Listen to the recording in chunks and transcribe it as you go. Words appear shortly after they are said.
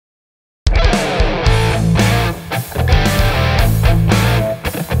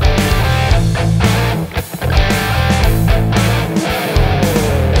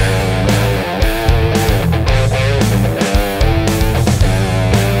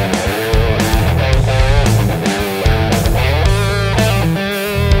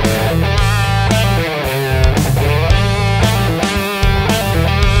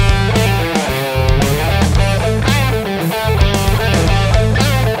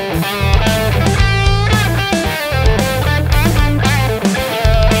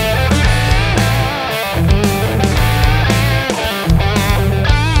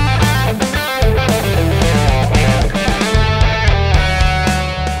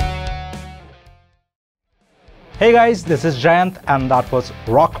Hey guys, this is Jayant and that was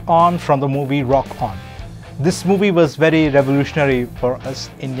Rock On from the movie Rock On. This movie was very revolutionary for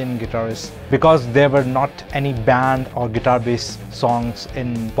us Indian guitarists because there were not any band or guitar-based songs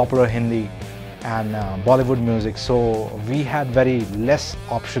in popular Hindi and Bollywood music, so we had very less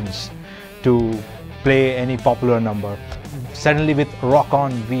options to play any popular number. Suddenly with Rock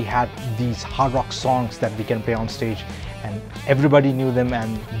On, we had these hard rock songs that we can play on stage and everybody knew them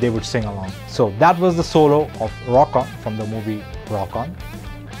and they would sing along. So that was the solo of Rock On from the movie Rock On,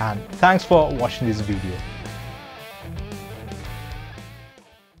 and thanks for watching this video.